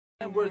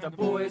We're the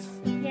boys.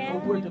 Yeah.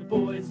 We're the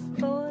boys.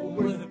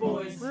 We're the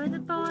boys. We're the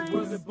boys.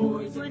 We're the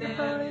boys. We're the And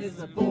Dan boys.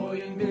 is a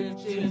boy, and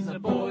Mitch is a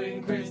boy,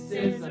 and Chris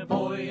is a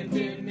boy, and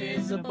Tim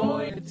is a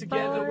boy. And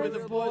together we're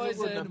the boys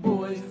and the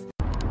boys.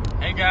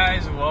 Hey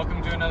guys,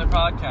 welcome to another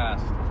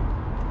podcast.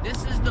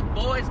 This is the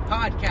Boys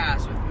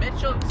Podcast with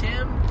Mitchell,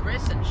 Tim,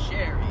 Chris, and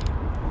Sherry.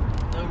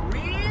 The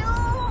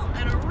real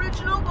and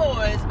original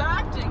boys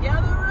back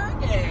together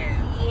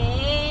again.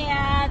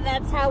 Yeah,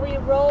 that's how we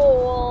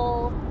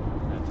roll.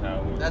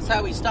 That's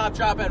how we stop,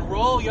 drop, and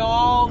roll,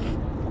 y'all.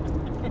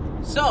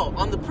 So,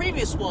 on the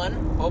previous one,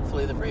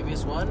 hopefully the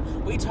previous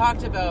one, we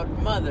talked about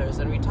mothers,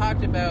 and we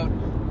talked about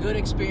good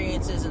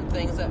experiences and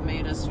things that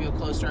made us feel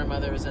close to our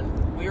mothers,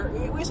 and we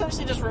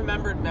essentially just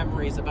remembered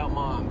memories about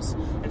moms.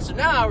 And so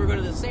now we're going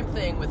to do the same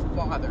thing with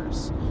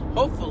fathers.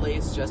 Hopefully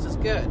it's just as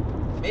good.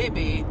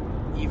 Maybe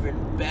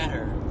even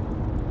better.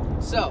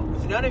 So,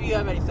 if none of you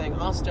have anything,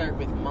 I'll start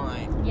with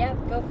mine.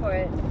 Yep, go for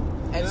it.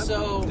 And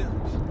so,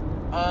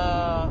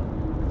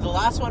 the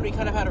last one we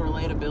kind of had a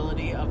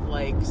relatability of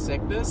like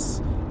sickness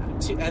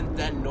and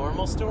then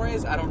normal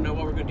stories. I don't know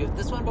what we're going to do with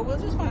this one, but we'll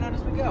just find out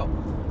as we go.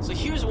 So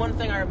here's one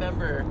thing I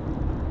remember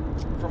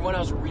from when I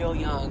was real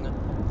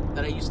young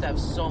that I used to have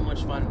so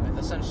much fun with.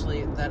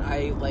 Essentially, that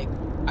I like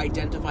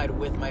identified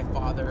with my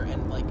father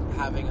and like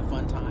having a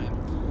fun time.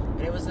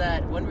 And it was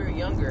that when we were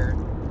younger,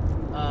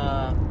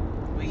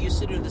 we used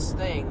to do this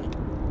thing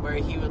where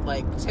he would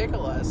like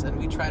tickle us and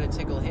we'd try to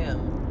tickle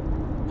him.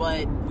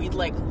 But we'd,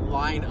 like,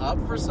 line up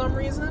for some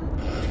reason.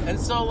 And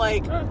so,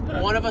 like,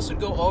 one of us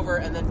would go over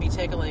and then be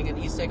tickling, and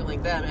he's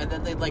tickling them, and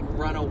then they'd, like,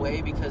 run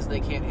away because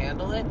they can't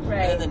handle it. Right.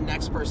 And then the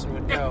next person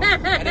would go.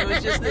 And it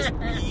was just this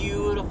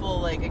beautiful,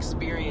 like,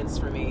 experience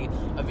for me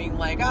of being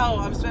like, oh,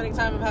 I'm spending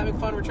time, I'm having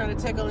fun, we're trying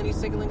to tickle, and he's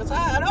tickling us,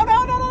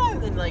 no.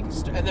 And then, like,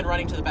 and then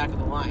running to the back of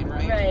the line,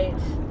 right? Right.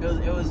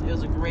 It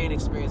was a great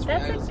experience for me.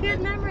 That's a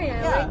good memory.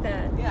 I like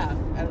that. Yeah.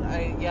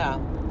 And yeah.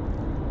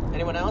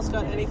 Anyone else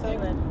got anything?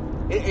 Feeling.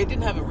 It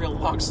didn't have a real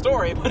long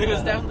story, but it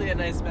was definitely a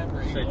nice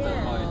memory. Straight to the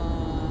Yeah. point.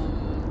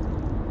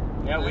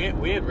 Yeah,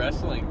 we had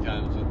wrestling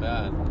times with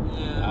Dad.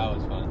 Yeah. That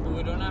was fun. But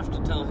we don't have to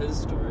tell his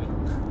story.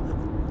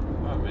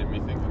 Oh, it made me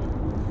think of it.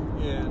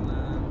 Yeah,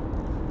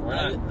 We're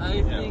I not-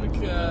 think we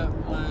can-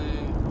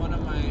 one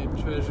of my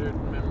treasured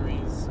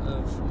memories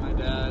of my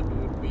dad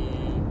would be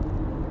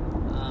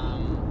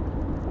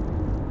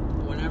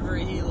whenever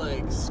he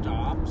like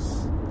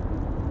stops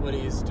what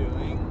he's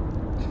doing,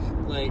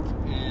 like,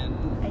 and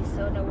I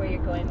so know where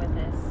you're going with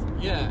this.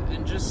 yeah,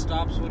 and just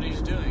stops what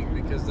he's doing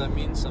because that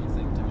means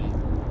something to me.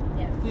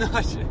 Yeah. No,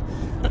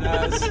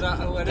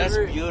 whatever. That's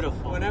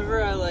beautiful.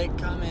 Whenever I like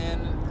come in,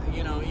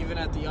 you know, even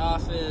at the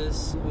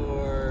office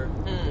or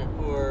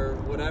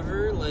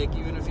whatever, like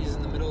even if he's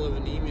in the middle of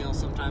an email,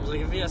 sometimes like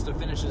if he has to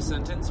finish a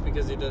sentence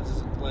because he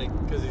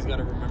doesn't because he's got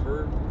to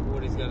remember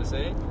what he's got to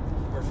say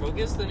or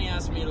focus, then he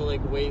asks me to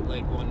like wait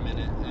like 1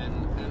 minute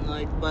and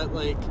like but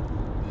like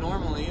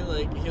normally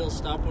like he'll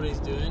stop what he's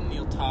doing,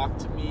 he'll talk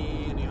to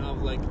me, and he'll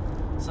have like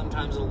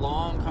sometimes a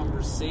long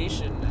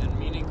conversation and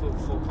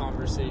meaningful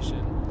conversation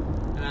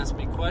and ask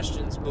me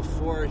questions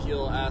before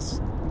he'll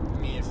ask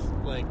me if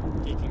like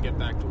he can get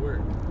back to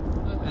work.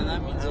 And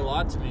that means a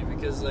lot to me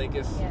because like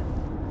if Yeah.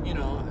 you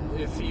know,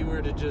 if he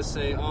were to just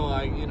say, oh,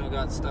 I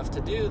got stuff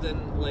to do,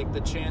 then like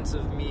the chance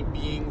of me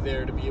being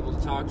there to be able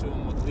to talk to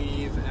him would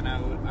leave, and I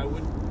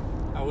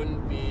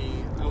wouldn't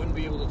be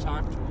able to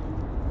talk to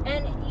him.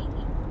 And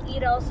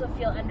you'd also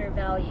feel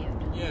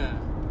undervalued. Yeah.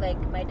 Like,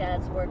 my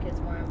dad's work is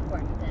more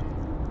important than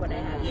what I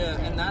have to Yeah,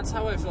 say. and that's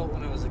how I felt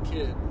when I was a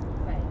kid.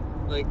 Right.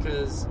 Like,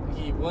 cause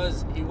he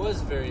was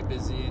very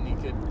busy, and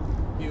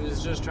he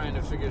was just trying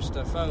to figure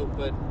stuff out,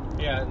 but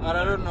Yeah, I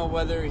don't know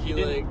whether he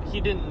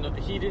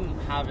didn't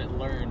have it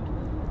learned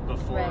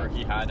before Right.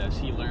 he had us.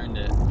 He learned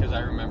it because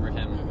I remember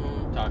him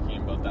talking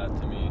about that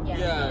to me.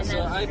 Yeah, and so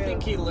that's I true.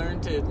 think he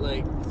learned it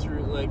like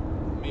through like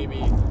maybe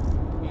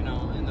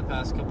in the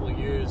past couple of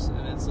years,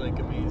 and it's like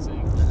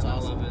amazing. That's I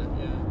awesome. love it.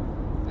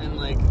 Yeah, and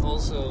like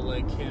also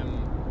like him,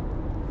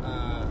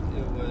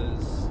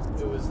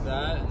 it was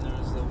that, and there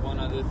was the one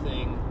other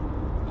thing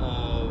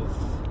of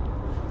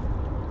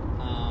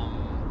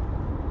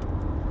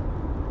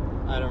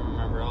I don't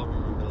remember. I'll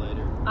remember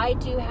later. I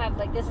do have,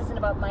 like, this isn't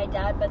about my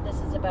dad, but this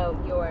is about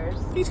yours.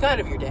 He's kind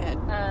of your dad.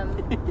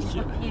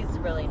 He's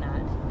really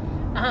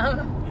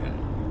not.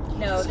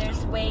 No,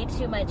 there's way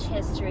too much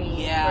history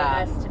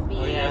Yeah. for us to be.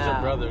 Oh, You yeah. guys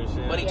are brothers,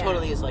 yeah. But he Yeah.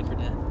 totally is like your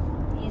dad.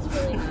 He's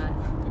really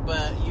not.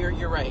 But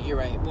you're right.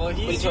 Well, But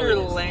he he's totally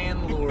your is.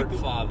 landlord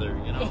father,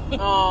 you know.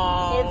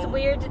 Oh. It's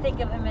weird to think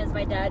of him as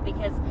my dad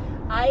because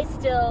I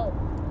still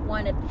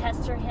want to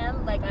pester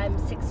him like I'm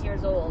 6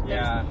 years old.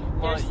 Yeah.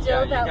 There's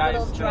still that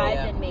little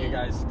drive in me. You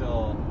guys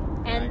still.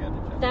 I got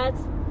And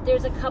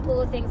there's a couple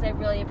of things I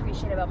really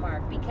appreciate about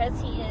Mark because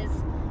he is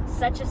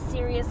such a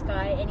serious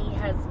guy and he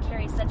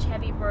carries such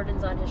heavy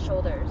burdens on his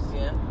shoulders.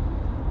 Yeah.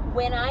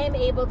 When I am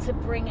able to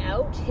bring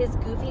out his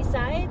goofy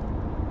side,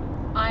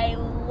 I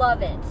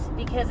love it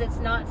because it's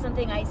not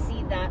something I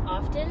see that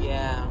often.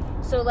 Yeah.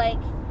 So, like,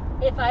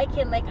 if I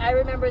can, like, I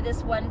remember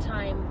this one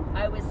time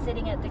I was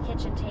sitting at the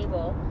kitchen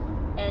table,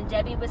 and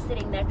Debbie was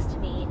sitting next to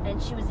me,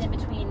 and she was in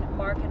between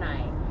Mark and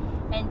I.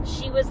 And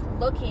she was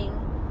looking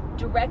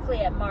directly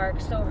at Mark,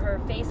 so her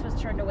face was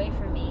turned away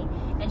from me.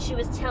 And she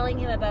was telling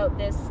him about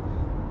this.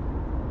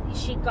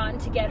 She'd gone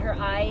to get her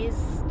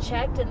eyes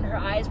checked, and her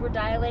eyes were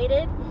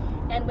dilated.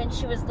 And when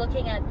she was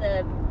looking at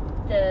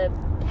the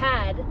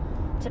pad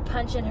to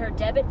punch in her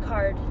debit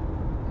card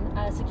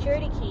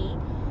security key,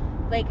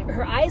 like,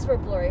 her eyes were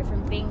blurry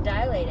from being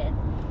dilated.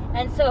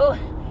 And so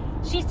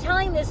she's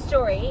telling this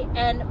story,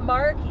 and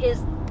Mark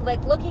is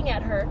like looking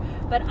at her,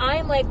 but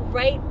I'm like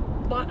right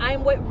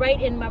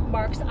in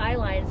Mark's eye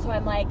line, so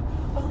I'm like,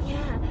 oh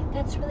yeah,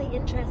 that's really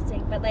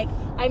interesting, but like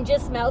I'm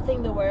just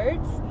mouthing the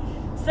words.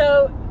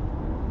 So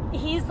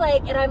he's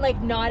like, and I'm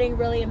like nodding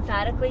really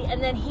emphatically,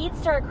 and then he'd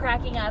start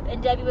cracking up,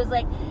 and Debbie was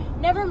like,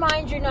 never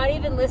mind, you're not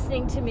even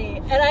listening to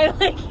me. And I'm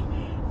like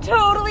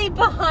totally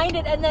behind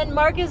it, and then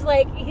Mark is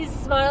like, he's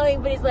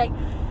smiling, but he's like,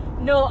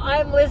 no,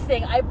 I'm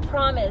listening, I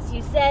promise.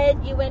 You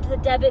said you went to the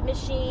debit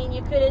machine,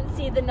 you couldn't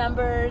see the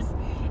numbers.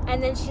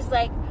 And then she's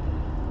like,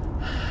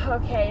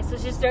 okay, so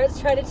she starts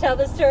trying to tell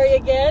the story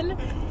again,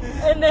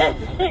 and then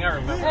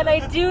and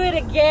I do it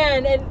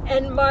again,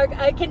 and Mark,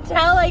 I can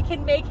tell I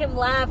can make him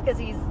laugh because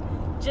he's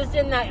just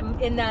in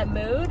that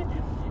mood,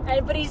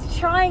 but he's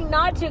trying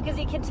not to because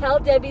he can tell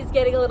Debbie's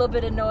getting a little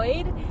bit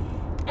annoyed,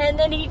 and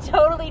then he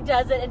totally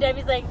does it, and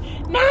Debbie's like,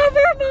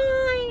 never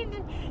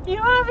mind, you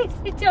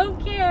obviously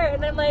don't care.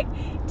 And I'm like,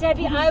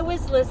 Debbie, I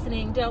was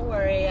listening, don't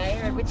worry, I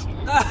heard what you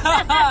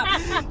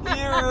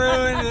You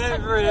ruined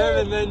it for him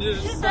and then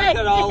just suck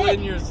it all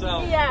in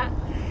yourself. Yeah,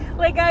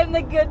 like I'm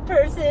the good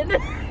person.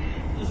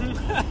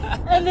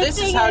 And this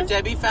is how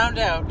Debbie found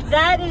out.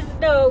 That is,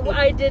 no,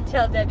 I did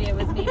tell Debbie it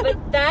was me,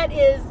 but that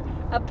is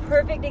a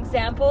perfect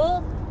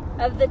example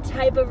of the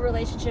type of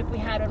relationship we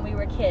had when we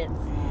were kids.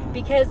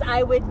 Because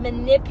I would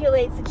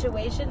manipulate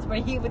situations where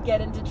he would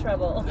get into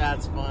trouble.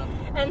 That's fun.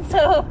 And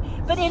so,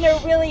 but in a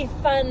really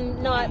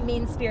fun, not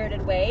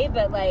mean-spirited way,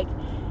 but like,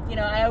 you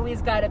know, I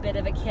always got a bit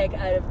of a kick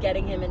out of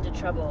getting him into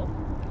trouble.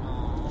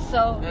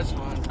 So that's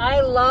fun.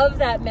 I love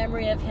that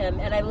memory of him,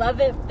 and I love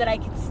it that I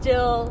can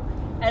still,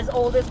 as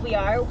old as we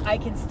are, I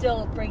can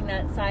still bring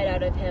that side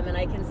out of him, and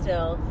I can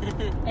still,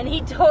 and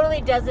he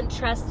totally doesn't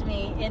trust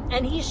me,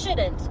 and he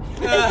shouldn't.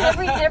 Because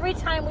every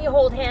time we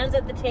hold hands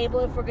at the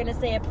table, if we're gonna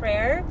say a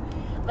prayer,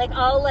 like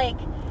I'll like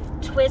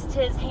twist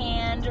his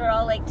hand, or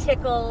I'll like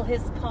tickle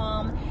his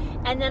palm,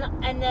 and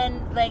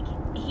then like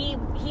he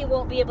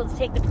won't be able to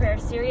take the prayer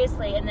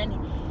seriously, and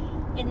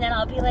then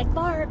I'll be like,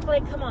 Mark,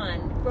 like, come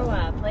on, grow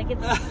up. Like, you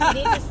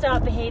need to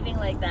stop behaving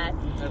like that.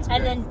 That's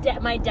and great.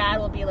 then my dad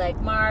will be like,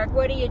 Mark,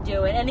 what are you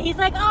doing? And he's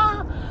like,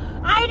 oh,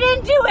 I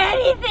didn't do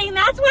anything.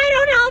 That's why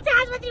I don't hold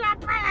hands with you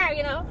at prayer,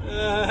 you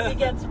know? He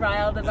gets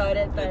riled about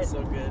it, but That's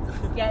so good.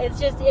 yeah, it's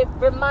just, it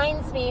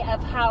reminds me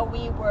of how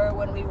we were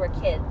when we were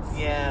kids.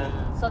 Yeah.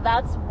 So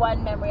that's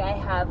one memory I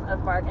have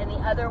of Mark. And the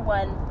other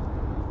one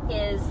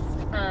is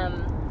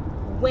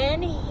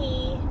when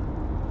he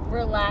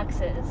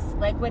relaxes,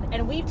 like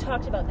and we've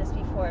talked about this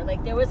before,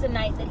 like there was a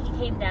night that he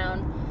came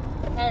down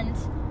and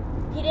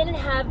he didn't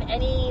have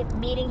any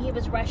meeting he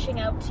was rushing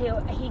out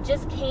to. He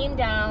just came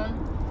down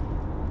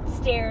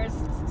stairs,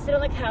 sit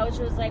on the couch,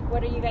 was like,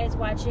 what are you guys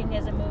watching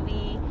as a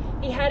movie?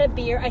 He had a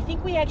beer. I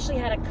think we actually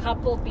had a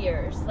couple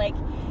beers, like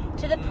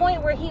to the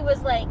point where he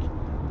was like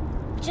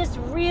just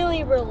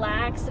really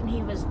relaxed, and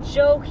he was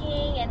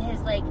joking, and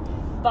his like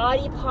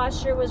body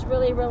posture was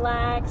really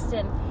relaxed,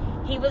 and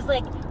he was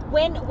like,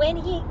 when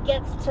he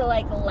gets to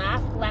like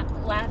laugh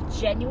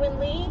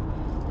genuinely,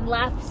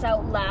 laughs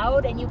out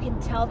loud, and you can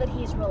tell that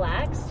he's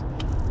relaxed,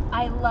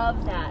 I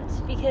love that,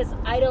 because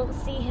I don't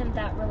see him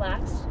that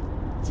relaxed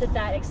to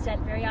that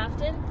extent very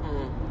often.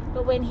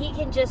 But when he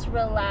can just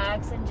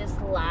relax and just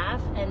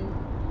laugh,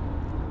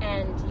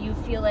 and you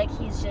feel like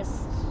he's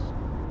just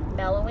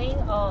mellowing,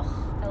 oh,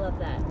 I love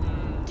that.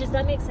 Does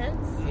that make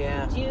sense?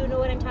 Yeah. Do you know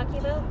what I'm talking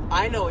about?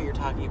 I know what you're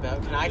talking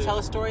about. Can I tell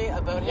a story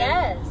about him?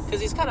 Yes. Because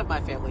he's kind of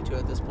my family too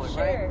at this point,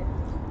 Sure.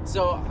 right?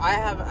 So I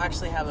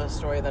actually have a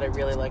story that I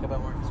really like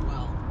about Mark as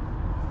well.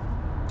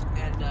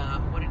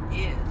 And what it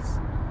is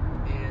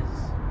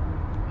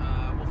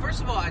well,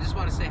 first of all, I just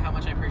want to say how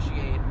much I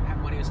appreciate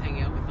when he was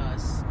hanging out with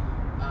us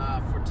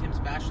for Tim's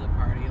bachelor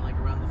party, like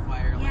around the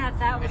fire. Yeah, like,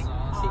 that was he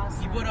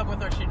awesome. put up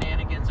with our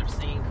shenanigans of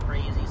singing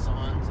crazy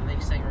songs, and then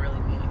he sang a really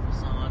meaningful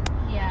song.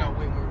 Yeah. Got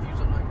way more views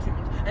on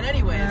iTunes. And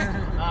anyways,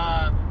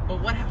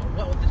 but what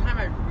the time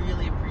I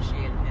really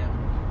appreciated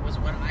him was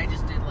when I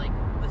just did like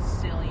the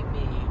silly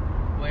me,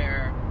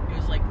 where it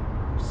was like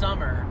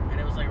summer and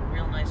it was like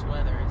real nice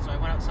weather, and so I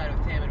went outside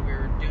with Tim and we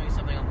were doing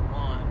something on the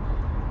lawn,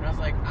 and I was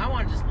like, I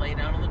want to just lay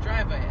down on the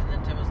driveway, and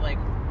then Tim was like,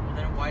 well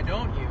then why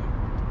don't you?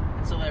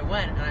 And so I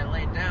went and I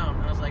laid down,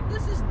 and I was like,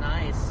 this is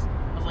nice.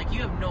 I was like,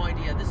 you have no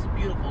idea, this is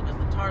beautiful, because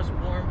the tar's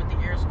warm but the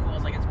air's cool. I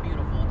was like, it's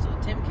beautiful. And so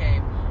Tim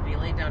came and he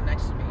laid down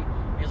next to me.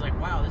 He was like,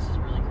 wow, this is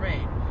really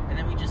great. And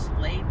then we just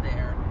laid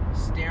there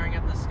staring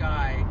at the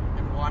sky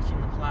and watching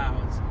the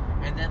clouds.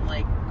 And then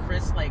like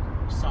Chris like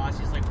saw us.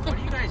 He's like, what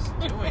are you guys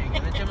doing?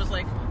 And then Tim was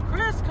like,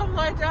 Chris, come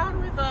lie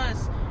down with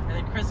us. And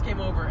then Chris came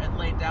over and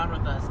laid down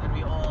with us, and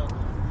we all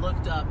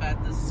looked up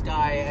at the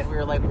sky, and we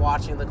were like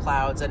watching the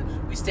clouds, and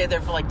we stayed there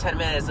for like 10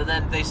 minutes, and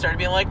then they started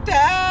being like,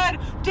 Dad,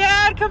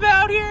 come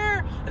out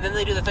here. And then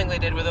they do the thing they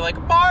did where they're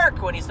like,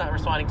 Mark, when he's not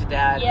responding to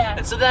Dad. Yeah.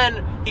 And so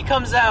then he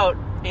comes out,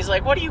 and he's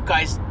like, what are you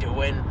guys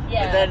doing?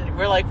 Yeah. And then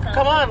we're like, Sounds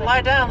come on, like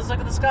lie down, let's look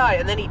at the sky.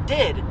 And then he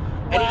did.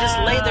 And he just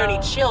laid there and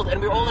he chilled, and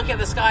we were all looking at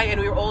the sky,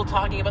 and we were all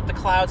talking about the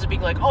clouds and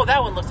being like, oh,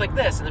 that one looks like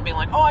this, and then being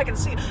like, oh, I can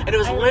see. And it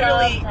was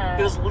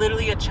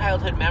literally a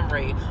childhood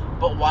memory,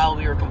 but while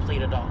we were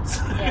complete adults.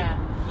 Yeah.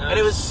 And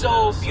it was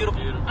so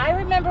beautiful. I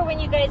remember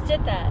when you guys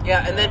did that.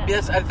 Yeah, and then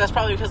that's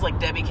probably because like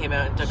Debbie came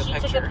out and took a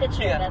picture. She took a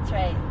picture. Yeah. That's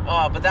right.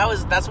 Oh, but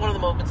that's one of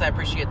the moments I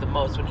appreciate the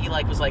most, when he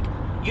like was like,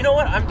 you know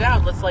what, I'm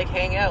down. Let's like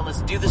hang out.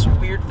 Let's do this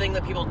weird thing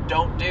that people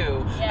don't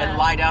do, and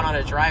lie down on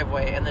a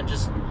driveway, and then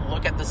just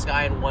look at the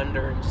sky and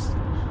wonder, and just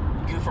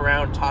goof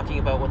around talking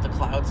about what the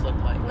clouds look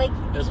like. Like,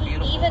 it was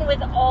beautiful. Even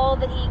with all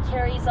that he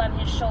carries on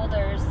his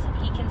shoulders,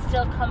 he can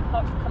still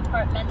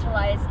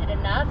compartmentalize it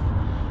enough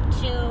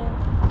to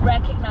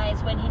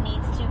recognize when he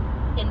needs to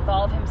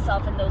involve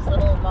himself in those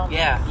little moments.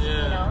 Yeah.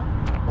 You know?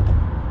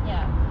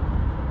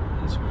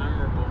 Yeah. It's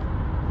memorable.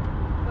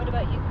 What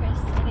about you, Chris?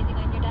 Anything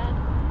on your dad?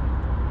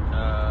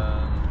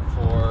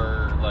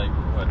 For like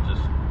what,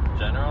 just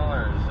general,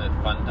 or is it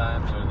fun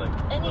times, or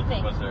like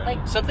Anything. Was there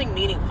Like something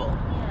meaningful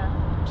Yeah.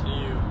 To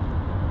you.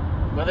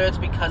 whether it's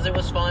because it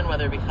was fun,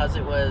 whether because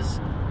it was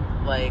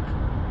like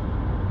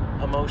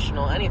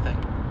emotional, anything.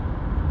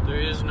 There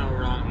is no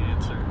wrong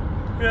answer.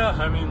 Yeah,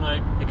 I mean,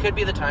 like, It could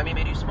be the time he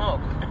made you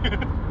smoke.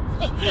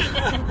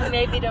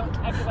 Maybe don't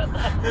talk about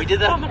that. We did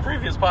that on the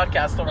previous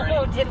podcast already.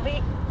 Oh, did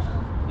we?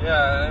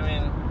 yeah, I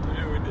mean,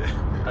 Yeah, we did.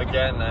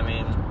 again, I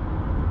mean,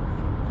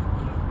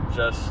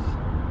 just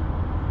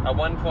at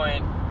one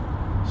point,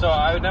 so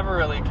I would never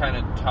really kind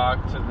of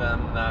talk to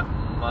them that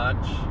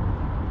much.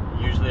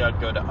 Usually I'd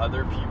go to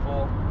other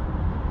people.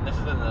 And this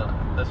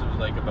was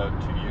like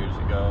about 2 years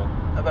ago.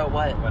 About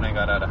what? When I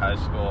got out of high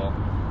school,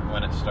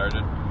 when it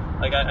started.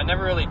 Like, I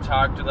never really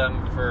talked to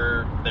them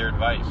for their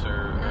advice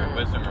or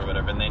wisdom or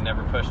whatever, and they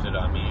never pushed it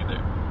on me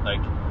either.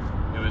 Like,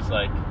 it was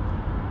like,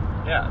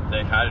 yeah,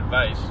 they had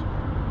advice,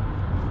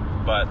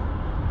 but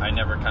I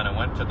never kind of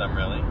went to them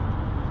really,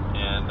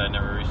 and I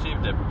never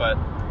received it. But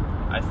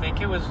I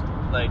think it was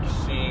like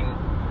seeing,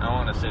 I don't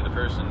want to say the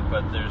person,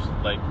 but there's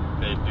like,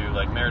 they do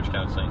like marriage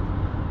counseling,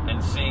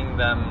 and seeing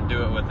them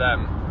do it with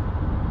them,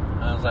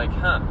 I was like,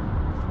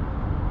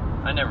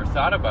 I never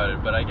thought about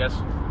it, but I guess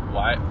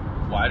why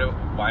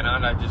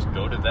not I just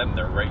go to them?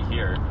 They're right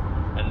here,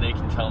 and they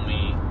can tell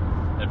me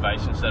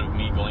advice instead of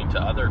me going to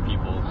other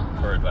people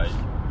for advice.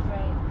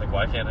 Right. Like,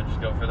 why can't I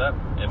just go for them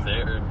if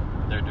they're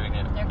doing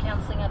it? They're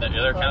counseling other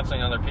people. They're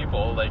counseling other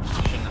people. Like,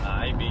 shouldn't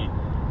I be,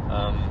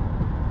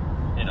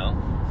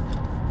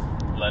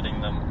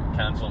 letting them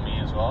counsel me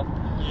as well?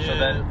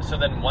 Yeah. So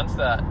then once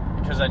that,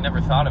 because I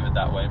never thought of it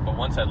that way, but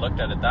once I looked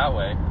at it that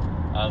way,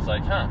 I was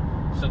like,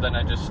 So then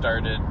I just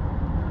started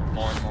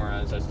more and more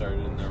as I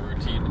started in the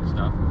routine and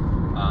stuff,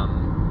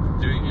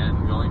 doing it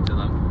and going to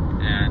them,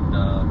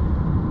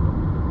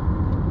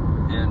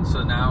 and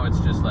so now it's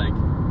just like,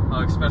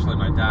 especially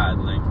my dad,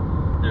 like,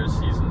 there's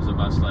seasons of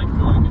us like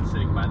going and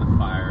sitting by the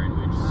fire and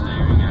we're just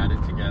staring at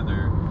it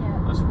together,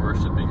 us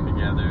worshiping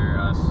together,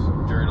 us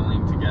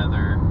journaling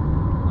together.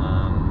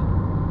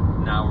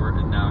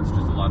 Now it's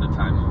just a lot of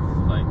time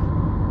of like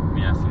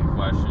me asking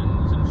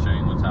questions and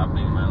sharing what's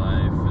happening in my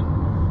life,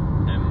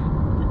 and him,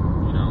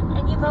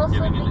 And you've also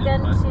giving an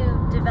begun input.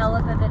 to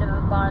develop a bit of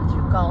a bond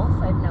through golf,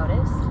 I've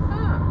noticed.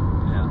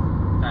 Yeah,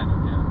 kind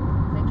of, yeah.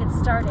 Like, it's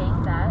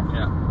starting that.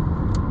 Yeah.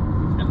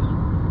 It's getting there.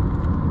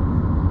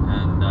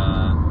 And,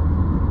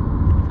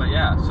 but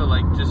yeah, so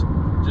like just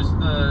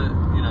the,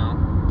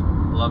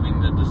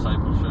 loving the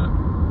discipleship,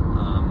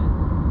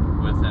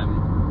 with him,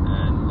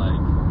 and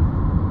like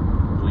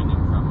gleaning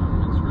from him,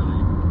 it's a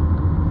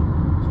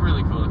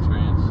really cool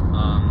experience.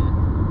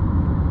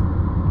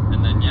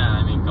 And then, yeah,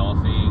 I mean,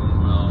 golfing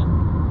will,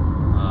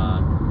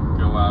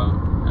 go out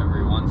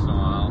every once in a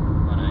while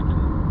when I can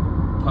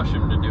push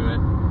him to do it.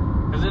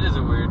 Because it is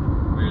a weird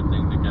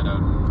thing to get out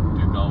and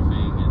do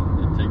golfing, and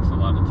it takes a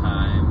lot of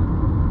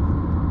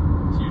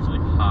time. It's usually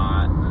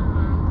hot.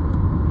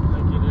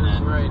 Like it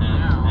is right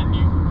now. And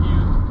you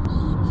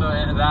so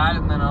that,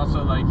 and then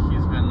also like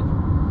he's been,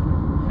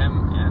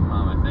 him and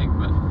Mom, I think,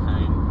 but I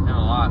mean him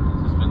a lot,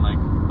 has been like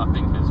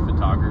upping his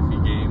photography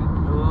game.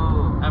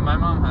 Ooh. And my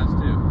mom has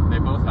too. They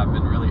both have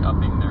been really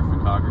upping their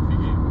photography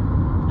game.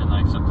 And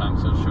like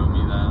sometimes he'll show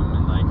me them,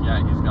 and like,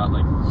 yeah, he's got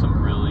like some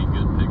really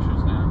good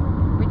pictures now.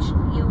 Which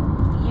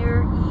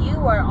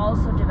you are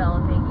also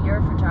developing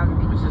your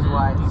photography. Which is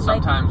why And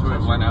sometimes we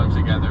went out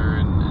together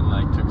and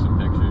like took some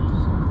pictures.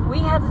 We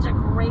had such a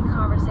great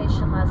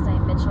conversation last night,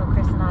 Mitchell,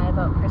 Chris, and I,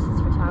 about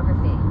Chris's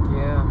photography.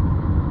 Yeah.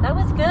 That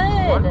was good.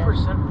 1% for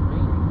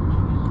me.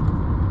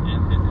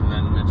 And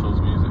then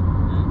Mitchell's music.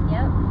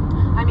 Yeah. Yep.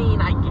 I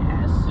mean, I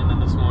guess. And then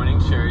this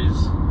morning,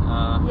 Sherry's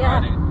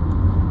writing.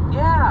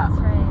 Yeah. That's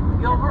right.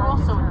 Yo, we're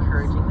also Guitars.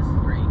 encouraging. This is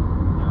great.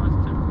 No, it's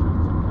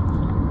different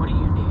sometimes. What do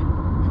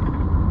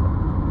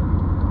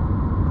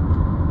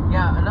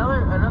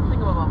Another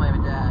thing about my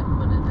dad,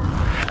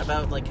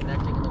 about like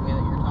connecting in the way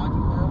that you're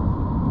talking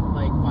about,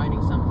 like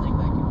finding something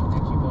that can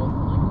connect you both,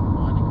 and like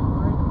bonding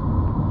over it.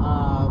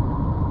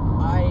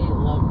 I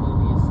love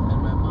movies, and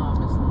my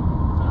mom is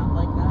not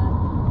like that.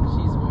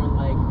 She's more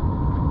like,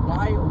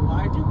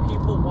 why do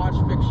people watch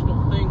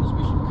fictional things?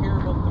 We should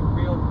care about the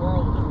real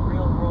world and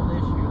real world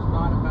issues,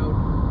 not about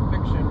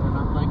fiction. And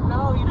I'm like,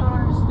 no, you don't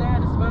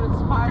understand. It's about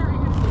inspiring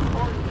and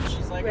important.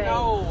 She's like,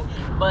 no,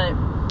 but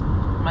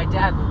my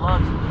dad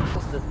loves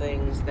the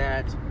things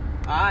that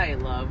I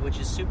love, which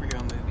is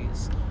superhero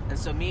movies. And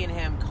so me and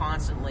him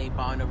constantly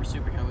bond over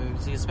superhero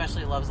movies. He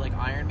especially loves like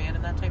Iron Man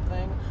and that type of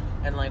thing,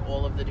 and like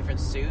all of the different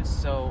suits.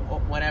 So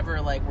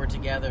whenever like we're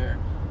together,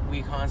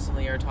 we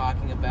constantly are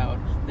talking about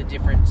the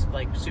different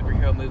like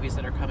superhero movies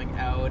that are coming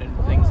out and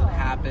things that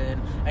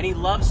happen. And he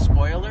loves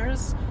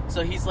spoilers,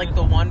 so he's like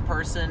the one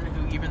person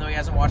who, even though he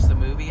hasn't watched the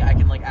movie, I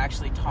can like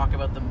actually talk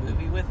about the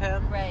movie with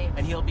him. Right.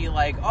 And he'll be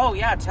like, "Oh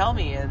yeah, tell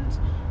me," and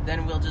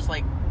then we'll just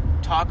like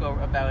talk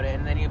about it,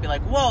 and then he'll be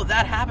like, "Whoa,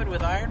 that happened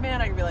with Iron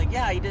Man." I can be like,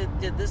 "Yeah, he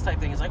did this type of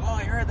thing." He's like, "Oh,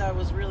 I heard that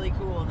was really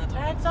cool," and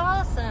that's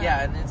awesome.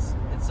 Yeah, and it's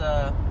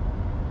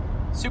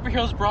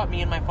superheroes brought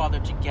me and my father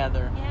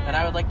together, and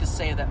I would like to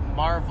say that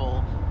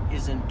Marvel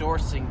is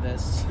endorsing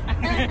this.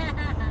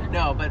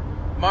 No, but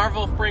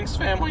Marvel brings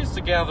families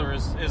together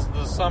is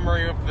the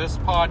summary of this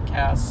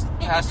podcast.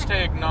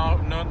 Hashtag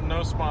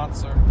no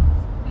sponsor.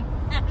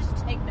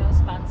 Hashtag no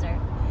sponsor.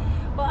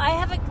 Well, I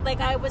have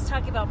I was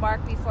talking about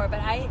Mark before, but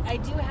I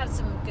do have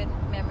some good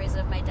memories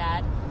of my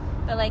dad.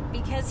 But like,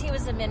 because he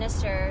was a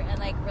minister and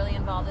like really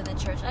involved in the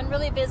church and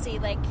really busy,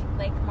 like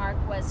Mark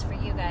was for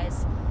you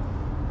guys,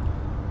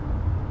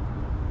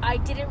 I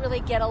didn't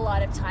really get a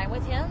lot of time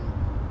with him.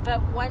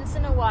 But once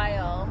in a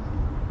while,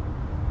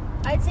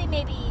 I'd say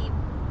maybe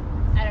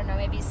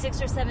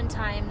 6 or 7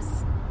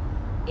 times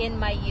in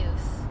my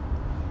youth,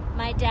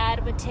 my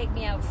dad would take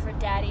me out for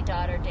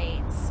daddy-daughter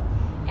dates.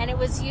 And it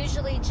was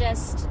usually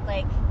just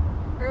like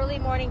early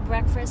morning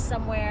breakfast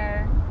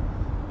somewhere,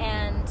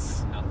 and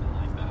Nothing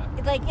like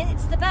that. like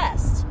it's the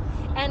best.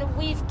 And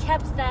we've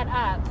kept that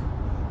up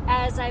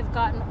as I've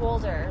gotten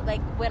older.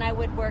 Like when I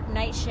would work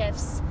night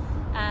shifts,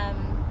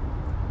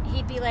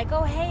 he'd be like,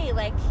 "Oh hey,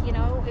 like, you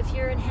know, if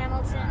you're in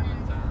Hamilton,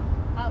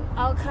 and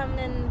I'll come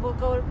and we'll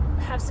go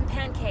have some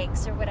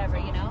pancakes or whatever,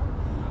 you know."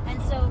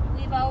 And so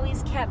we've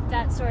always kept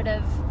that sort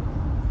of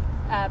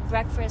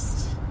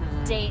breakfast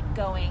date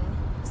going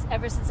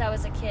ever since I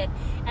was a kid.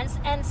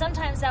 And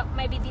sometimes that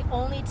might be the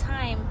only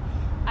time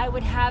I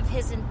would have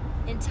his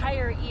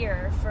entire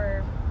ear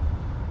for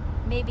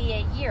maybe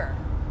a year.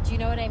 Do you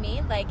know what I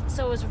mean? Like,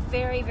 so it was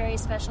very, very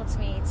special to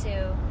me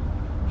to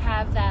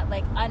have that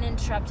like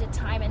uninterrupted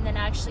time, and then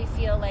actually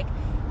feel like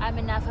I'm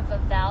enough of a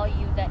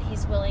value that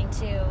he's willing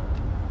to,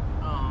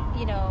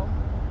 you know,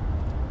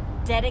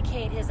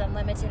 dedicate his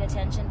unlimited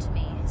attention to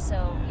me.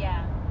 So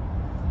yeah.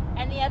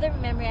 And the other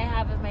memory I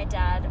have of my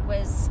dad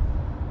was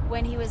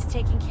when he was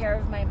taking care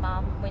of my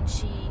mom when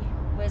she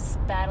was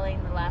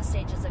battling the last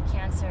stages of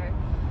cancer.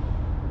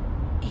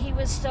 He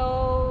was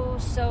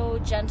so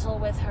gentle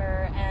with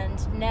her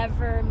and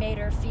never made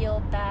her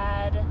feel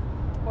bad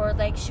or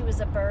like she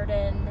was a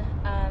burden.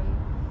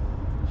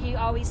 He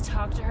always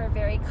talked to her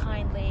very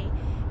kindly.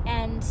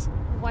 And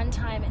one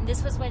time, and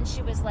this was when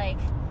she was like,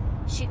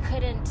 she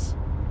couldn't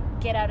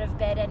get out of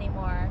bed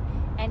anymore,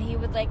 and he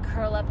would like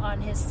curl up on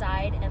his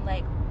side and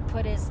like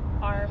put his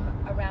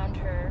arm around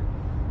her,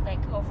 like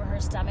over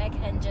her stomach,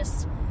 and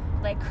just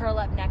like curl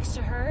up next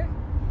to her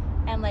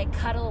and like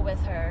cuddle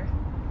with her,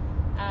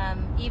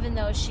 even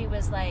though she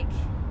was like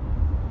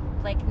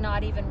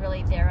not even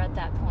really there at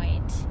that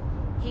point.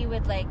 He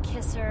would like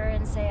kiss her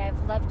and say,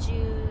 "I've loved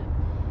you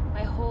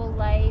my whole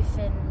life,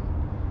 and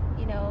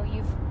you know,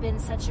 you've been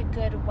such a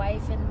good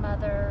wife and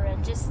mother,"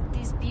 and just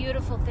these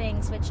beautiful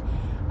things which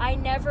I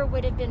never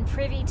would have been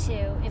privy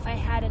to if I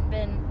hadn't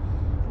been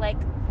like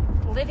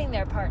living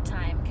there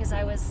part-time, because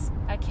I was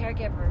a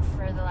caregiver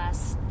for the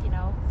last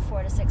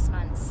 4 to 6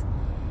 months.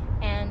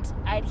 And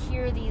I'd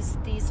hear these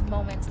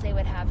moments they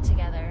would have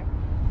together,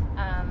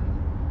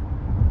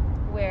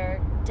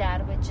 where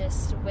Dad would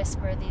just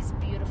whisper these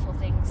beautiful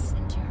things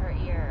into her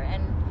ear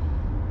and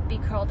be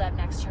curled up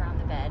next to her on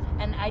the bed.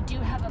 And I do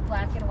have a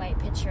black and white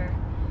picture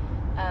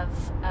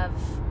of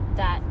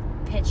that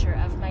picture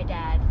of my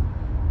dad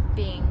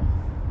being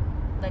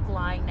like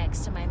lying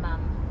next to my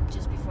mom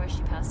just before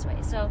she passed away.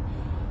 So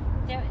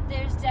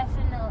there was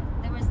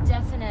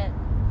definite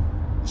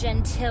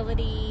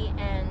gentility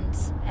and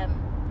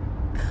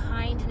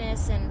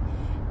kindness, and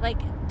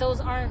like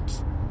those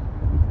aren't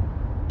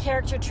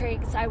character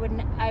traits I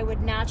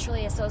would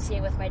naturally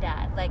associate with my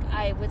dad. Like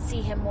I would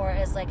see him more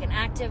as like an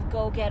active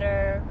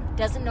go-getter,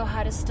 doesn't know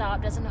how to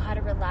stop, doesn't know how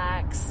to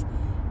relax,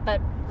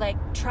 but like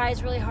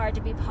tries really hard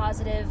to be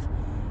positive,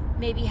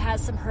 maybe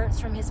has some hurts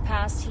from his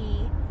past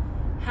he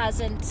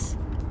hasn't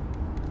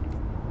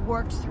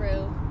worked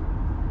through,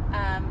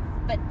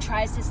 but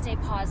tries to stay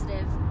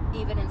positive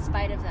even in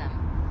spite of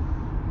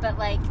them. But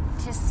like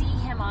to see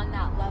him on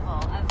that level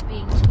of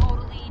being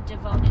totally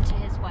devoted to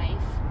his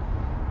wife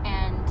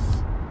and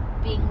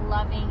being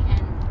loving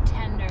and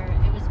tender.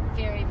 It was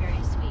very,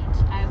 very sweet.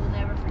 I will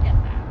never forget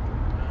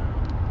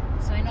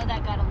that. So I know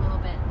that got a little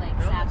bit like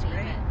No, that's sappy,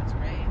 great. but That's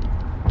great.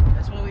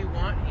 That's what we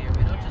want here.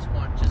 We don't just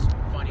want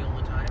funny all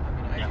the time. I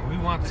mean, I do. we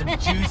want some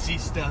juicy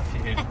stuff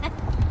here.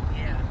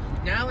 Yeah.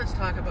 Now let's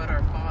talk about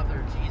our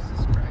Father,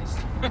 Jesus Christ.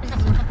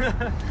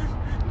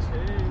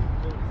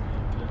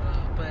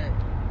 But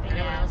anyone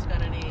Yeah. else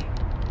got any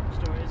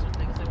stories or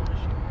things they want to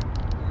share?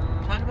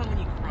 Talk about when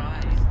you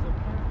cried.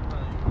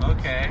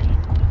 Okay.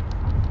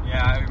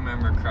 Yeah, I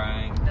remember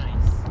crying.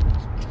 Nice.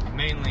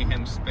 Mainly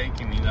him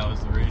spanking me, that was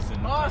the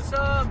reason.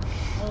 Awesome.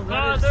 Oh,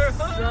 that is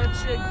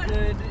such a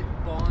good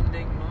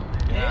bonding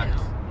moment. Yeah.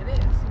 It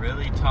is.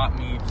 Really taught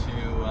me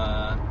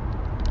to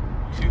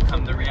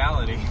come to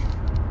reality.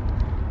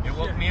 It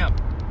woke me up.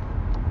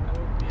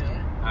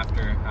 Yeah.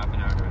 After half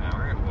an hour to an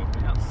hour, it woke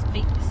me up.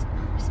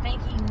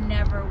 spanking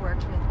never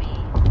worked with me.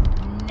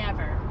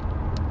 Never.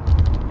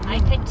 I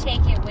could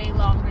take it way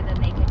longer than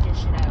they could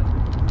dish it out.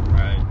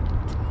 Right.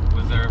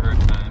 Was there ever a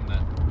time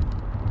that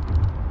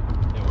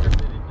it worked?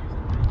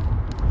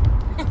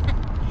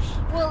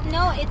 Well,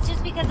 no, it's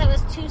just because I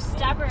was too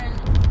stubborn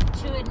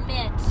to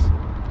admit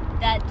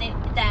that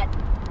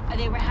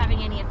they were having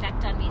any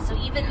effect on me. So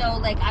even though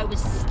like I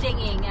was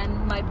stinging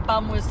and my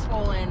bum was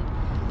swollen,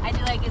 I'd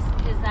be like,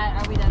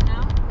 are we done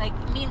now? Like,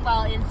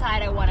 meanwhile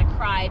inside I want to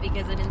cry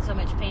because I'm in so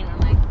much pain. I'm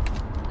like,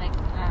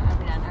 are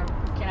we done?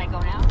 Can I go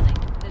now?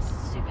 Like, this is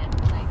stupid.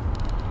 Like,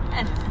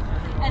 and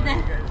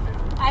then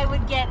I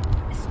would get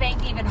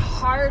spanked even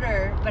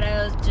harder, but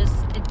it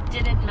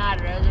didn't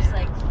matter. I was just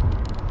like,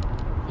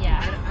 yeah,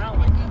 I don't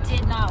like it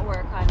did not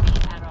work on me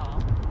at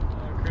all.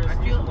 Chris, I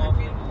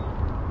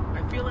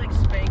feel like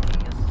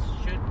spanking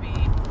should be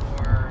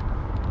for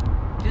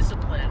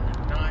discipline,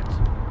 not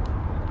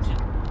to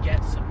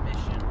get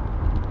submission.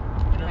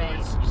 In other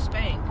words, you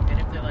spank, and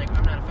if they're like,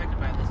 I'm not affected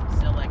by this, it's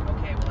still like,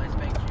 okay, well, I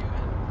spanked you,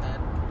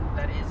 and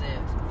that is it.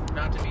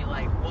 Not to be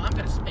like, well, I'm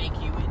going to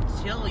spank you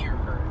until you're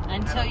hurt.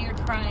 Until you're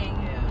crying.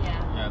 Yeah.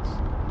 Yeah, it's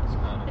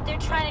not. But they're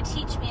trying to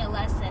teach me a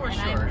lesson. For and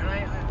sure, and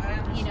I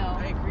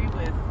agree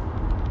with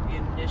the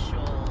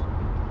initial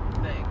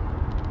thing.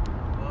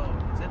 Whoa,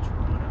 is that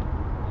Toronto?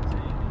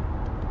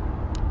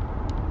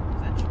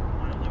 Is that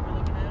Toronto that we're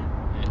looking at?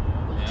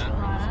 Holy Yeah.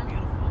 Toronto, it's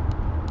beautiful.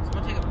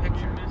 Someone take a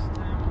picture.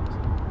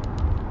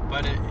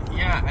 But I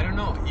don't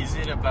know. Is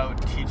it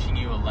about teaching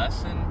you a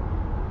lesson? It's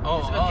Oh,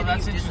 about giving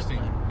that's you interesting.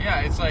 discipline. Yeah,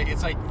 it's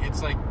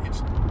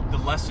the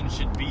lesson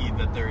should be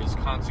that there is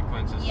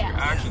consequences to your Yes.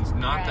 actions,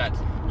 not Correct.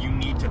 that you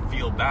need to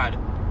feel bad.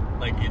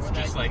 Like it's Or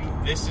just that like you-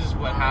 this is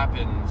what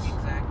happens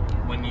Exactly.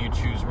 when you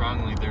choose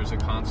wrongly. There's a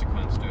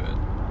consequence to it.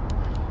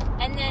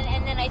 And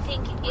then I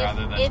think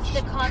Rather than if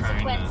the just trying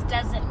consequence to-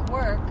 doesn't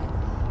work,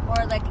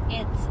 or like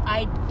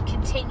I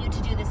continue to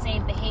do the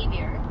same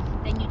behavior,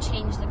 then you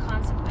change the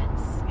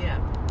consequence. Yeah.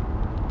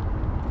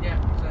 Yeah,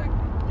 exactly.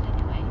 But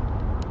anyway,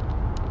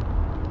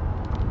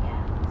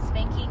 yeah,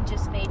 spanking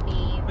just made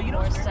me But you know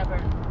more what's great?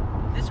 stubborn.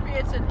 This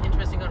creates an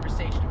interesting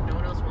conversation. If no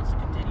one else wants to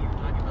continue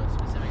talking about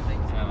specific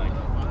things Yeah, I like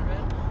about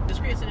fatherhood, this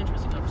creates an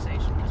interesting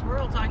conversation because we're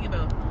all talking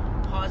about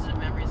positive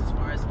memories as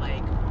far as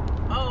like,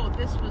 oh,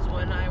 this was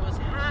when I was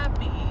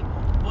happy,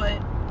 but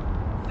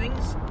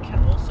things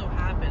can also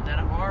happen that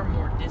are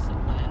more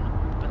disciplined,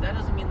 but that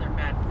doesn't mean they're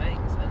bad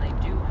things, and they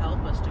do help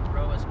us to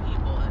grow as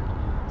people, and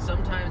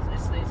sometimes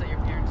it's things that your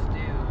parents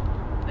do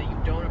that you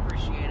don't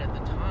appreciate at the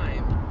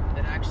time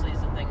that actually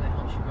is the thing that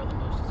helps you grow the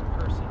most as a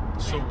person.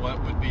 So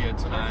what would be a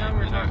But I thought time? we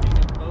were in our-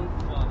 talking about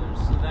fathers,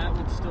 so that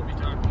would still be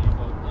talking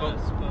about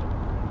us. But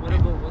what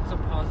about what's a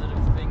positive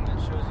thing that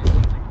shows you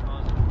something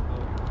positive about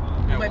your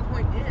father? Yeah, My well-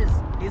 point is,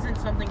 isn't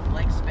something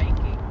like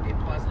spanking a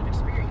positive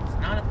experience?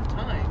 Not at the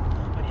time,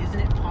 but isn't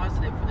it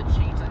positive for the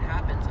change that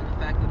happens and the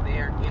fact that they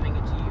are giving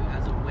it to you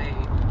as a way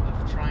of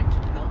trying to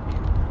help you?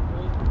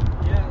 Well,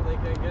 yeah, like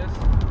I guess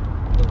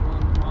the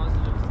one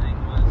positive thing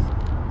was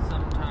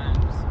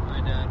sometimes my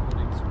dad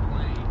would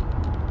explain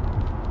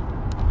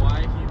why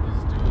he was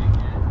doing it,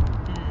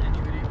 and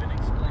he would even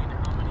explain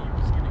how many he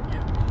was going to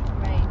give me.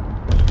 Right.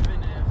 Even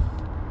if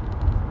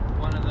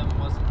one of them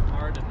wasn't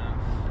hard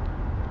enough,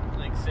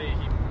 like say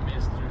he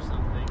missed or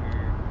something,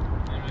 or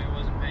I don't know, he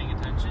wasn't paying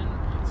attention,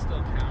 it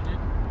still counted,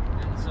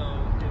 and so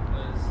it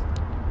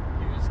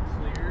was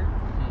clear,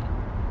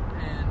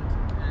 and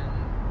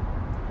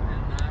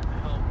that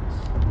helped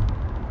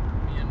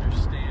me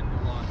understand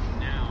a lot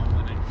now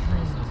when I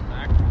process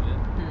back to it,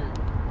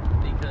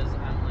 because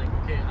I'm like,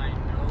 okay, I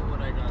know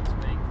what I got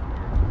spanked for,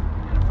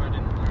 and if I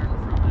didn't learn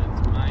from it,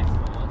 it's my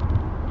fault.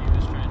 He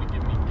was trying to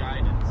give me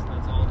guidance.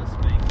 That's all the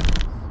spank is.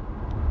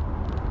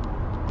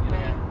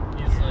 Right.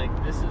 He's like,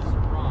 this is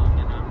wrong,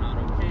 and I'm not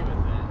okay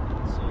with it,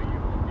 and so you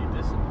will be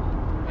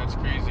disciplined. That's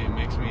crazy. It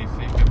makes me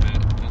think of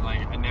it. And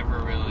like I never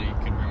really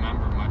could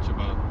remember much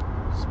about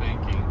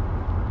spanking,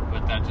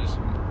 but that just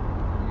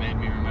made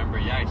me remember.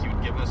 Yeah, he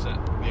would give us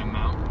the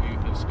amount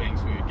of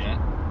spanks we would get,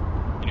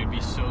 and it'd be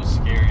so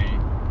scary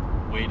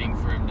waiting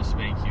for him to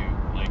spank you.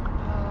 Like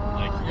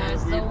Oh,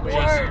 that's we- the we-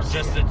 worst.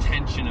 just the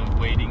tension of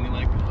waiting.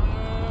 Like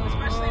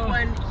Especially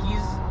when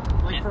he's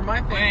Like for my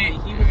family,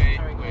 Wait, he was. wait,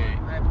 Sorry, go wait.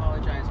 on. I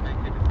apologize, my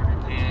good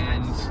friend.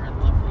 And They're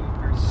a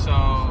lovely person. So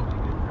My good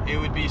friend. it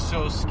would be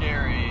so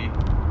scary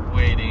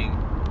waiting,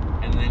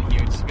 and then he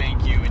would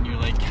spank you, and you're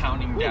like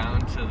counting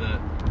down to the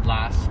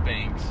last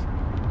spanks,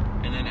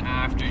 and then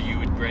after you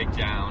would break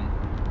down.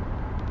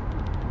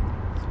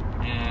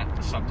 Yeah,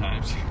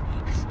 sometimes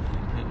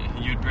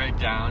you'd break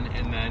down,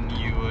 and then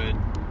you would.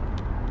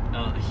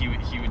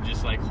 He would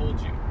just like hold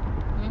you.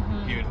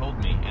 Mm-hmm. He would hold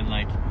me, and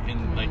like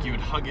you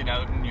would hug it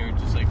out, and you would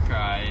just like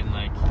cry, and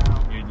like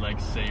you'd like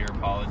say your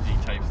apology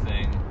type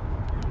thing,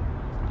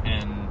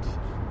 and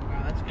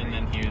Wow, that's great. and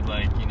then he would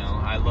like,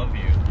 I love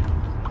you,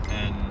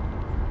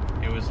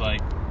 and it was like,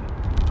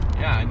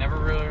 yeah, I never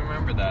really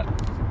remember that,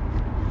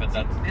 but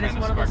that And it's kind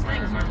of one of those sparked my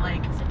things where, memory.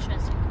 like, It's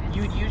interesting, Chris.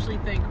 you'd usually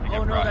think, Like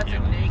oh it no, brought that's a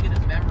healing.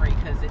 negative memory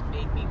because it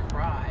made me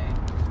cry.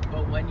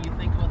 But when you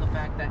think about the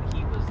fact that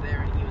he was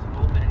there and he was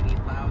open and he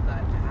allowed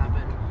that to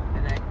happen,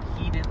 and that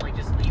he didn't like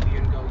just leave you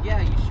and go, yeah,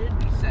 you should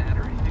be sad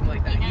or anything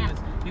like that. Yeah.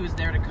 He was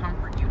there to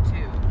comfort you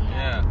too.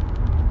 Yeah,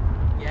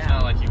 Yeah. it's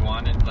not like he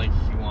wanted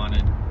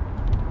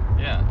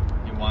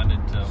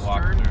to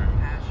walk Stern through.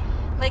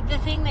 compassion. Like the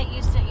thing that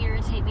used to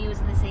irritate me was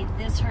when they say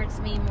this hurts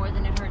me more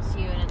than it hurts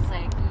you, and it's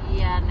like,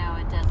 yeah, no,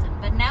 it doesn't.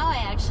 But now I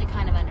actually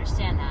kind of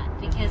understand that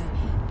because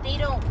they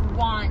don't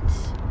want.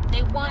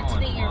 They want No to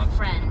be one your wants to.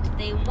 friend.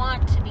 They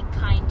want to be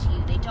kind to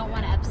you. They don't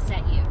want to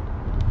upset you.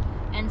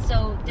 And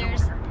so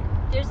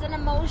there's an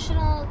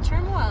emotional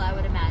turmoil, I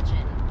would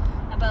imagine,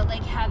 about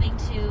like having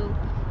to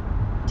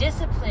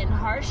discipline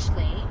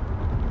harshly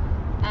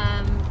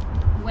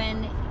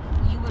when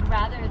you would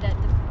rather that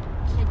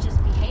the kid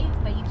just behave.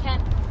 But you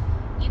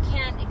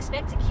can't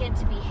expect a kid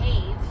to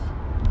behave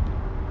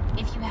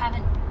if you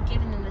haven't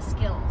given them the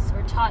skills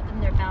or taught them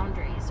their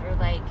boundaries or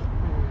like,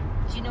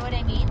 do you know what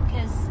I mean?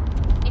 Because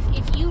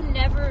if you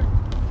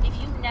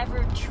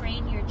never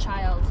train your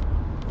child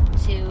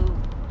to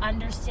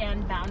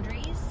understand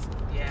boundaries,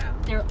 Yeah.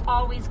 they're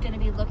always going to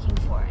be looking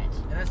for it.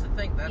 And that's the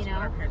thing. That's You know?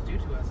 what our parents do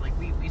to us. Like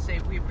we say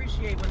we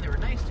appreciate when they were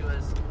nice to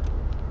us,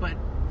 but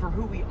for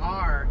who we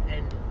are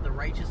and the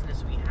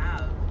righteousness we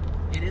have,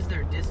 it is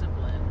their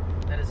discipline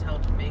that has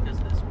helped make us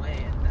this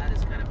way, and that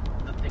is kind of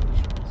a thing we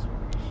should also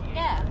appreciate.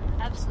 Yeah,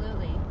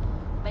 absolutely.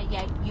 But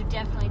yeah, you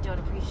definitely don't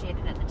appreciate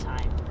it at the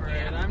time.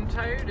 And I'm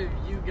tired of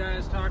you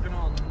guys talking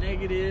all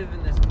negative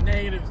and this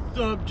negative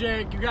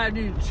subject. You guys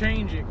need to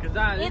change it because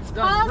It's this is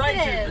I'm righteous.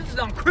 positive. This is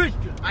I'm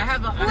Christian. I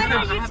have a. What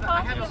are you It's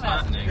talking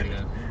not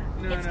negative.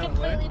 No, It's no,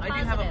 completely what? I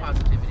do have a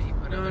positive. positivity.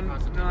 No, Another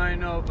positivity. no, I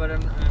know, but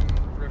I'm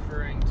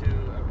referring to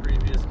a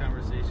previous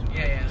conversation with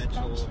Yeah.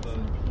 Mitchell about.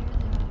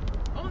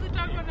 Oh, they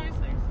talk about nice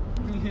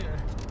things. Yeah.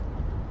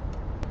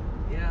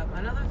 Yeah,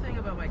 another thing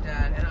about my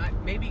dad,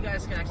 and maybe you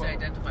guys can actually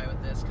identify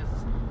with this, because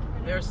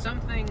there are some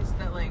things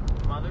that, like,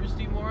 mothers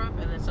do more of,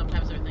 and then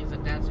sometimes there are things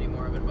that dads do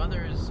more of. And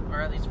mothers,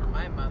 or at least for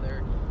my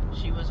mother,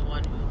 she was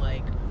one who,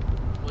 like,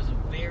 was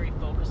very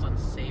focused on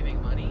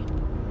saving money,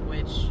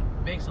 which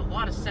makes a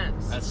lot of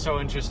sense. That's so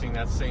interesting.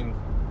 That's same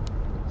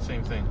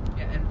thing.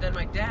 Yeah, and then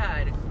my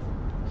dad,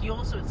 he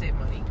also would save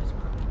money, because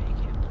mom would make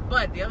him.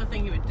 But the other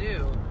thing he would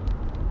do,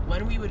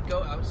 when we would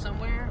go out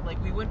somewhere,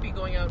 like, we wouldn't be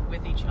going out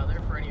with each other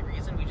for any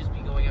reason, we'd just be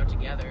going out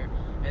together,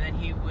 and then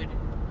he would,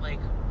 like,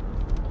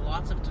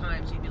 lots of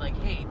times he'd be like,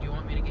 hey, do you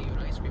want me to get you an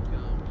ice cream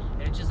cone?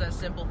 And it's just that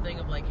simple thing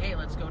of like, hey,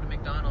 let's go to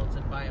McDonald's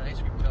and buy an ice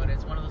cream cone.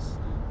 It's one of those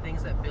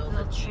things that builds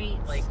Little a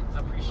treats. like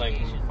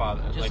appreciation. Like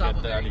father, just like off a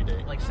of daddy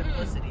day. like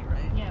simplicity,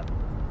 right? Yeah.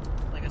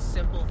 Like a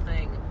simple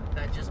thing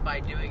that just by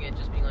doing it,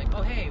 just being like,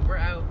 oh hey, we're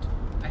out,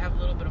 I have a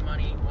little bit of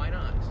money, why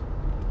not?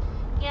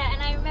 Yeah,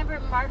 and I remember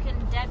Mark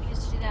and Deb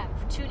used to do that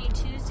for Toonie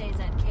Tuesdays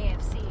at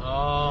KFC.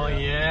 Oh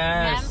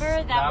yes.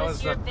 Remember? That was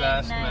was your the big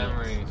best night.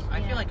 memories. I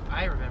Yeah. feel like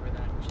I remember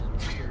that,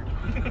 which is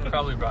weird.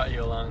 Probably brought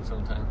you along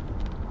sometime.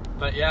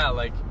 But yeah,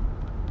 like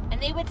And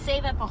they would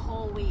save up a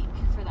whole week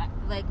for that.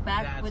 Like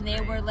back That's when they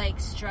great. were like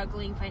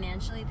struggling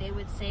financially, they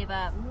would save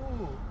up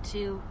Ooh,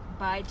 to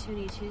buy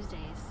Toonie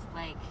Tuesdays.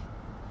 Like,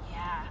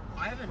 yeah,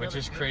 I have another which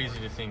is good crazy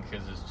one. to think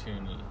because it's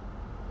Toonie.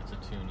 It's a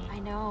Toonie. I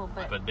know,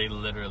 But they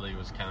literally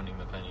was counting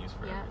the pennies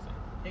for Yeah. everything.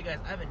 Hey guys,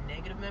 I have a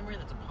negative memory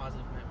that's a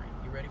positive memory.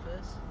 You ready for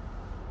this?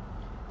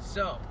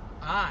 So,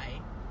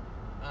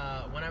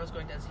 when I was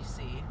going to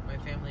SEC, my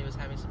family was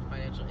having some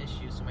financial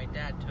issues, so my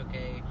dad took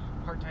a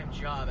part-time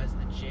job as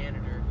the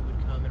janitor who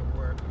would come and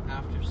work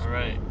after school. All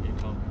right, you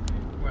told me.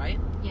 Right?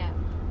 yeah.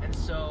 And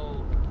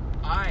so,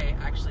 I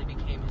actually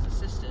became his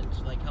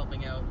assistant, like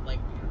helping out, like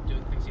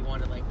doing things he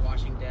wanted, like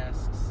washing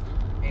desks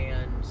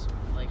and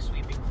like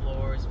sweeping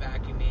floors,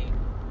 vacuuming,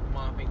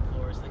 mopping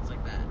floors, things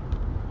like that.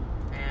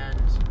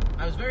 And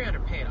I was very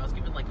underpaid. I was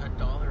given like $1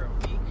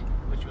 a week,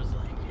 which was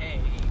like,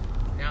 hey,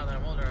 now that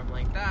I'm older, I'm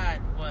like, that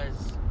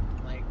was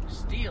like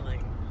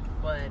stealing.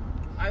 But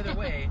either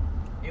way,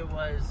 it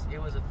was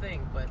a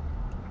thing. But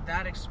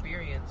that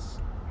experience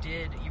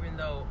did, even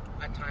though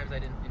at times I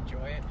didn't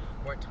enjoy it,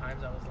 or at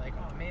times I was like,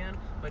 oh man,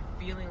 but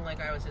feeling like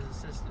I was his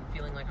assistant,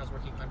 feeling like I was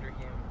working under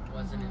him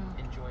was an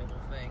enjoyable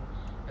thing.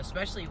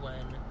 Especially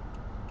when,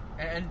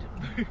 And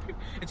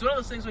it's one of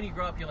those things when you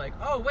grow up, you're like,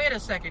 oh, wait a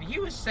second, he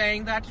was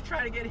saying that to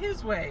try to get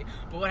his way.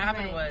 But what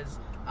happened was,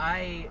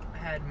 I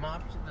had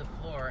mopped the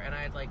floor, and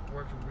I had, like,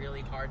 worked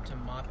really hard to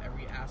mop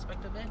every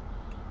aspect of it.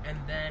 And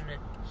then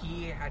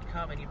he had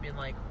come, and he'd been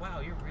like,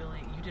 wow, you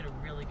did a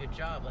really good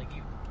job. Like,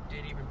 you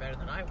did even better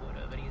than I would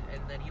have.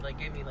 And then he, like,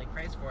 gave me, like,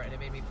 praise for it, and it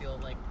made me feel,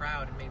 like,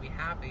 proud and made me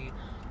happy.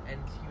 And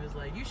he was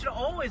like, you should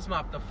always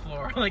mop the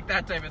floor, like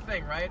that type of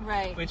thing, right?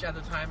 Right. Which at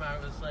the time I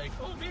was like,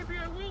 oh, maybe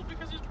I will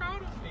because he's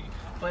proud of me.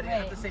 But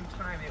at the same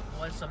time, it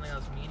was something that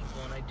was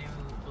meaningful, and I do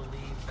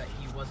believe that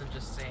he wasn't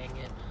just saying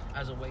it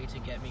as a way to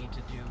get me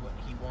to do what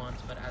he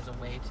wants, but as a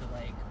way to,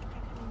 like,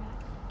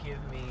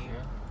 give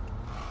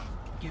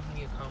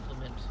me a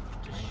compliment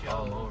to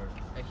show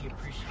that he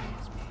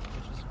appreciates me,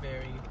 which was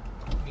very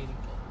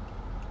meaningful.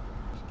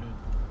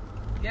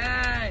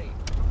 Yay!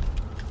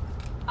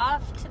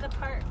 Off to the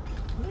park.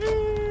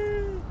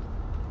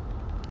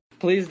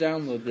 Please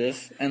download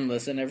this and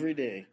listen every day.